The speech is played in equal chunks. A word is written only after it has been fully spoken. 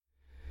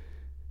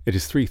It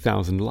is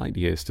 3,000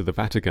 light-years to the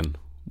Vatican.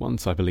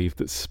 Once I believed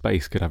that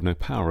space could have no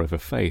power over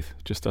faith,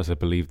 just as I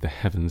believed the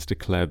heavens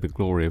declared the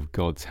glory of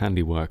God's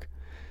handiwork.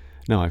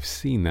 Now I've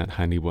seen that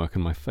handiwork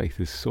and my faith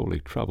is sorely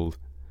troubled.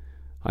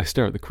 I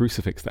stare at the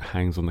crucifix that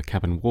hangs on the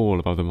cabin wall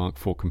above the Mark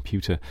IV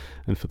computer,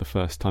 and for the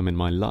first time in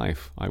my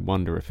life I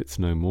wonder if it's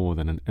no more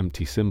than an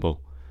empty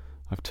symbol.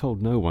 I've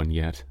told no one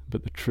yet,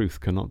 but the truth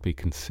cannot be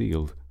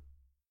concealed.